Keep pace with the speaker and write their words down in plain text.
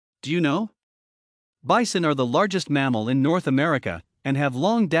Do you know? Bison are the largest mammal in North America and have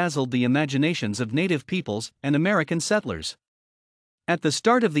long dazzled the imaginations of native peoples and American settlers. At the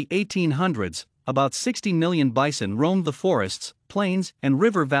start of the 1800s, about 60 million bison roamed the forests, plains, and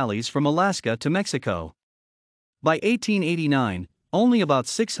river valleys from Alaska to Mexico. By 1889, only about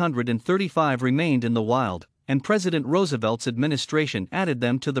 635 remained in the wild, and President Roosevelt's administration added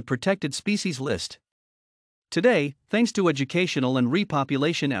them to the protected species list. Today, thanks to educational and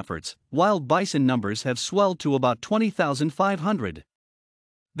repopulation efforts, wild bison numbers have swelled to about 20,500.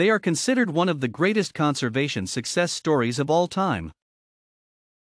 They are considered one of the greatest conservation success stories of all time.